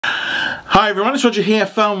Hi everyone, it's Roger here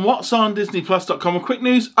from What's on DisneyPlus.com. A quick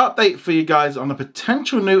news update for you guys on a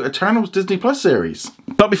potential new Eternals Disney Plus series.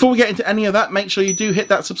 But before we get into any of that, make sure you do hit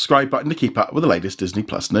that subscribe button to keep up with the latest Disney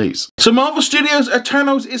Plus news. So Marvel Studios'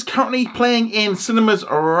 Eternals is currently playing in cinemas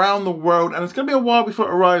around the world, and it's going to be a while before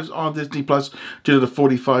it arrives on Disney Plus due to the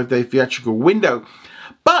 45-day theatrical window.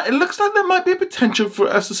 But it looks like there might be a potential for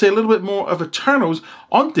us to see a little bit more of Eternals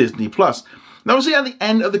on Disney Plus. Now, obviously, at the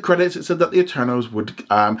end of the credits, it said that the Eternals would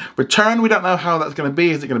return. We don't know how that's going to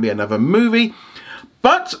be. Is it going to be another movie?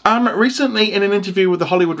 But recently, in an interview with The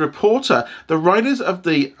Hollywood Reporter, the writers of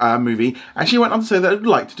the movie actually went on to say that they'd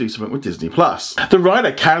like to do something with Disney+. The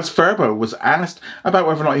writer, Kaz Furbo, was asked about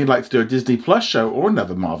whether or not he'd like to do a Disney Plus show or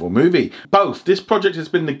another Marvel movie. Both. This project has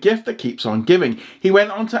been the gift that keeps on giving. He went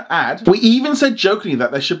on to add, "We even said jokingly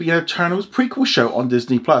that there should be an Eternals prequel show on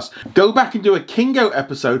Disney+. Go back and do a Kingo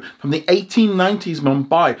episode from the 1890s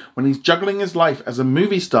Mumbai when he's juggling his life as a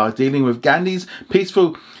movie star dealing with Gandhi's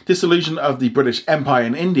peaceful dissolution of the British Empire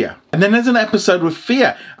in India. And then there's an episode with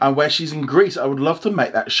Fia where she's in Greece. I would love to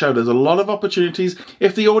make that show. There's a lot of opportunities.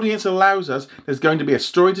 If the audience allows us, there's going to be a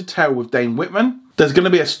story to tell with Dane Whitman. There's going to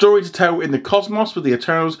be a story to tell in the cosmos with the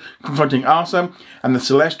Eternals confronting Arsa and the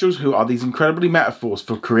Celestials, who are these incredibly metaphors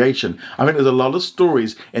for creation. I think there's a lot of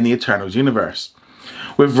stories in the Eternals universe."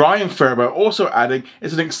 With Ryan Furbo also adding,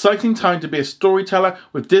 "It's an exciting time to be a storyteller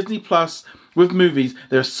with Disney Plus. With movies,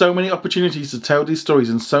 there are so many opportunities to tell these stories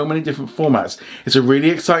in so many different formats. It's a really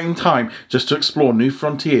exciting time just to explore new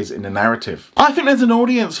frontiers in the narrative." I think there's an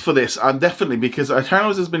audience for this, definitely, because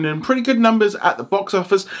Eternals has been in pretty good numbers at the box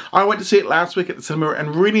office. I went to see it last week at the cinema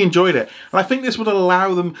and really enjoyed it. And I think this would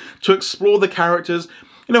allow them to explore the characters.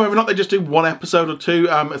 You know, whether or not they just do one episode or two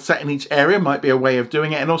set in each area might be a way of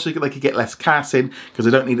doing it, and also they could get less cast in because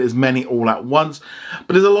they don't need as many all at once.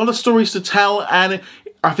 But there's a lot of stories to tell, and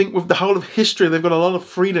I think with the whole of history, they've got a lot of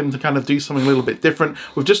freedom to kind of do something a little bit different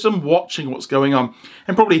with just them watching what's going on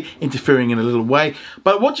and probably interfering in a little way.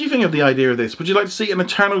 But what do you think of the idea of this? Would you like to see an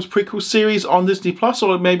Eternals prequel series on Disney Plus,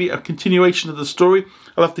 or maybe a continuation of the story?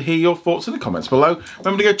 I'd love to hear your thoughts in the comments below.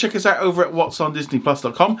 Remember to go check us out over at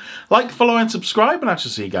whatsondisneyplus.com. Like, follow and subscribe, and I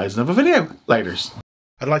shall see you guys in another video. Laters.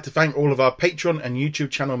 I'd like to thank all of our Patreon and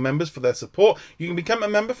YouTube channel members for their support. You can become a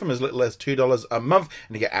member from as little as $2 a month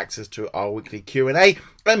and you get access to our weekly Q&A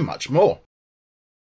and much more.